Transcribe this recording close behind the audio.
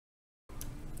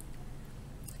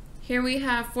Here we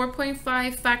have 4.5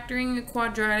 factoring a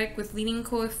quadratic with leading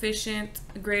coefficient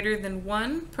greater than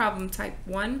 1, problem type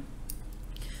 1.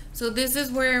 So this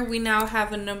is where we now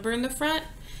have a number in the front.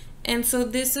 And so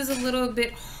this is a little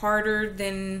bit harder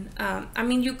than, I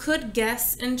mean, you could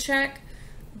guess and check,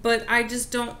 but I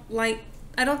just don't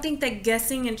think that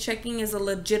guessing and checking is a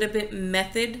legitimate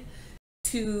method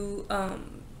to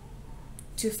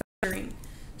factoring.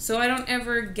 So I don't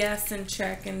ever guess and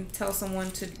check and tell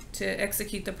someone to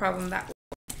execute the problem that way.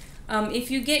 If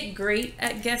you get great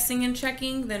at guessing and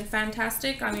checking, then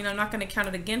fantastic. I mean, I'm not going to count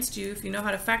it against you. If you know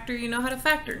how to factor, you know how to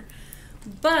factor.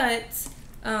 But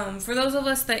for those of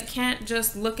us that can't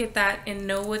just look at that and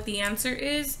know what the answer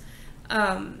is,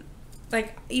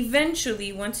 like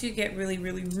eventually, once you get really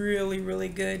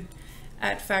good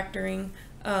at factoring,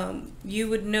 you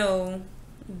would know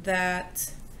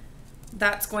that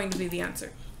that's going to be the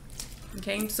answer.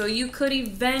 Okay, so you could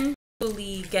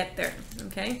eventually get there.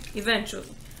 Okay, eventually.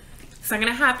 It's not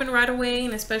going to happen right away,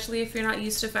 and especially if you're not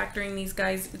used to factoring these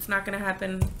guys, it's not going to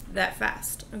happen that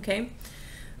fast. Okay,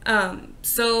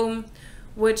 so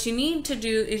what you need to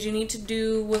do is you need to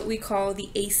do what we call the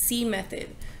AC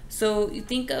method. So you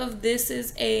think of this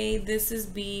is A, this is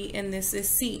B, and this is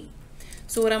C.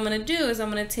 So what I'm going to do is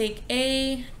I'm going to take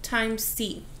A times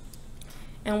C.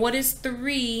 And what is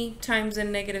 3 times a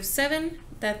negative 7?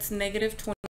 That's negative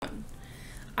 21.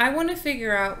 I want to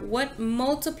figure out what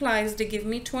multiplies to give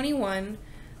me 21,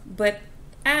 but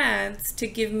adds to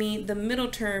give me the middle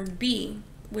term B,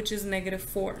 which is negative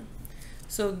 4.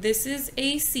 So this is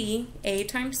AC, A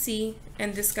times C,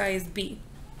 and this guy is B.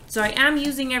 So I am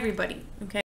using everybody,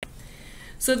 okay?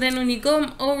 So then when you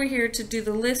go over here to do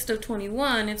the list of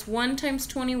 21, it's 1 times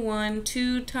 21,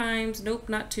 2 times, nope,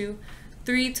 not 2,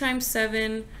 3 times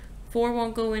 7, 4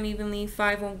 won't go in evenly,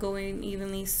 5 won't go in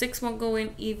evenly, 6 won't go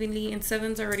in evenly, and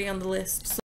 7's already on the list.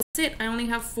 So that's it. I only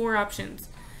have 4 options,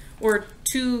 or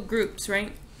 2 groups,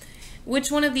 right?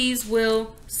 Which one of these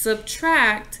will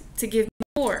subtract to give me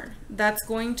 4? That's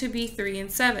going to be 3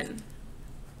 and 7.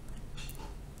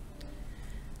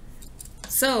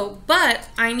 So, but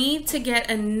I need to get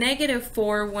a negative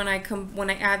 4 when I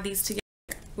add these together,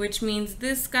 which means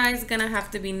this guy's gonna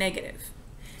have to be negative.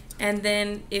 And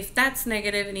then if that's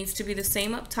negative, it needs to be the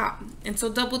same up top. And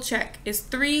so double check. Is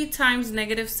 3 times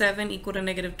negative 7 equal to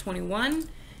negative 21?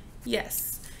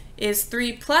 Yes. Is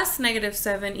 3 plus negative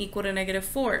 7 equal to negative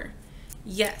 4?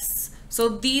 Yes. So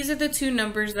these are the 2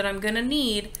 numbers that I'm going to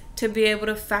need to be able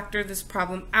to factor this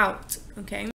problem out.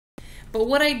 Okay? But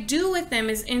what I do with them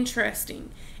is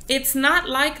interesting. It's not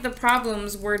like the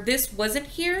problems where this wasn't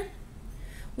here.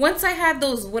 Once I had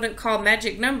those what I call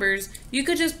magic numbers, you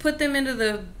could just put them into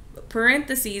the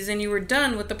parentheses and you were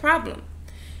done with the problem.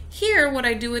 Here, what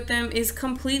I do with them is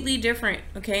completely different,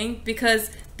 okay?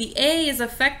 Because the A is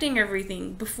affecting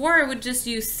everything. Before I would just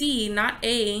use C, not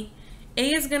A.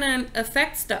 A is gonna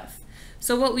affect stuff.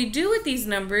 So what we do with these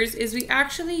numbers is we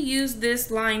actually use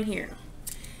this line here.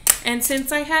 And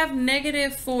since I have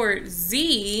negative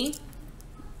 4Z,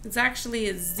 it's actually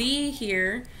a Z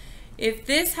here. If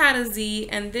this had a Z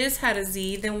and this had a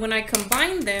Z, then when I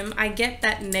combine them, I get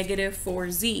that negative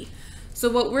 4Z. So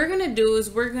what we're going to do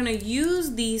is we're going to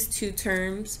use these 2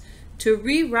 terms to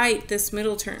rewrite this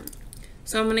middle term.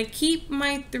 So I'm going to keep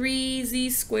my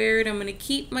 3Z squared. I'm going to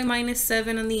keep my minus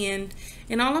 7 on the end.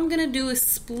 And all I'm going to do is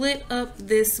split up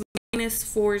this minus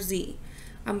 4Z.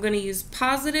 I'm going to use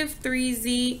positive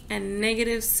 3Z and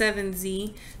negative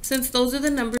 7Z, since those are the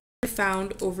numbers I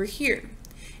found over here.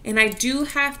 And I do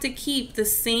have to keep the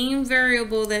same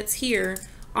variable that's here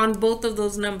on both of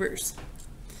those numbers.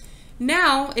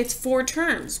 Now it's 4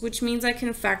 terms, which means I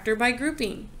can factor by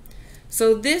grouping.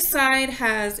 So this side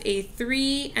has a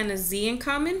 3 and a Z in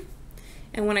common.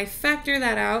 And when I factor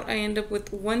that out, I end up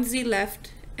with 1 Z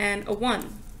left and a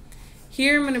 1.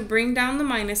 Here I'm going to bring down the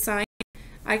minus sign.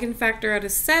 I can factor out a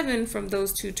 7 from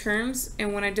those 2 terms.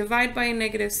 And when I divide by a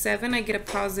negative 7, I get a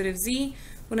positive Z.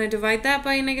 When I divide that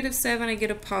by a negative 7, I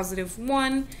get a positive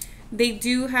 1. They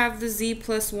do have the Z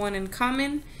plus 1 in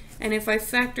common. And if I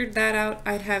factored that out,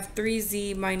 I'd have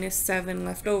 3Z minus 7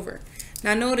 left over.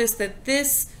 Now notice that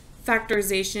this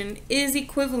factorization is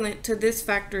equivalent to this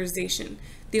factorization.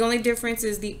 The only difference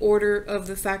is the order of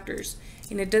the factors.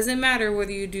 And it doesn't matter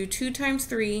whether you do 2 times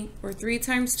 3 or 3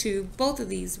 times 2, both of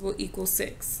these will equal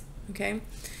 6. Okay?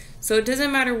 So it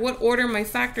doesn't matter what order my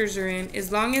factors are in,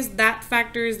 as long as that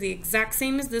factor is the exact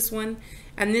same as this one,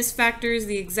 and this factor is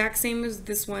the exact same as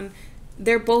this one,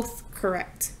 they're both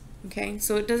correct. Okay,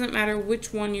 so it doesn't matter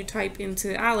which one you type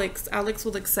into Alex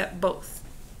will accept both.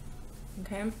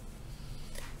 Okay,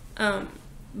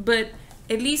 but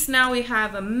at least now we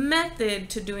have a method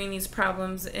to doing these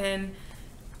problems, and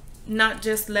not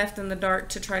just left in the dark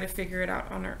to try to figure it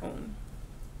out on our own.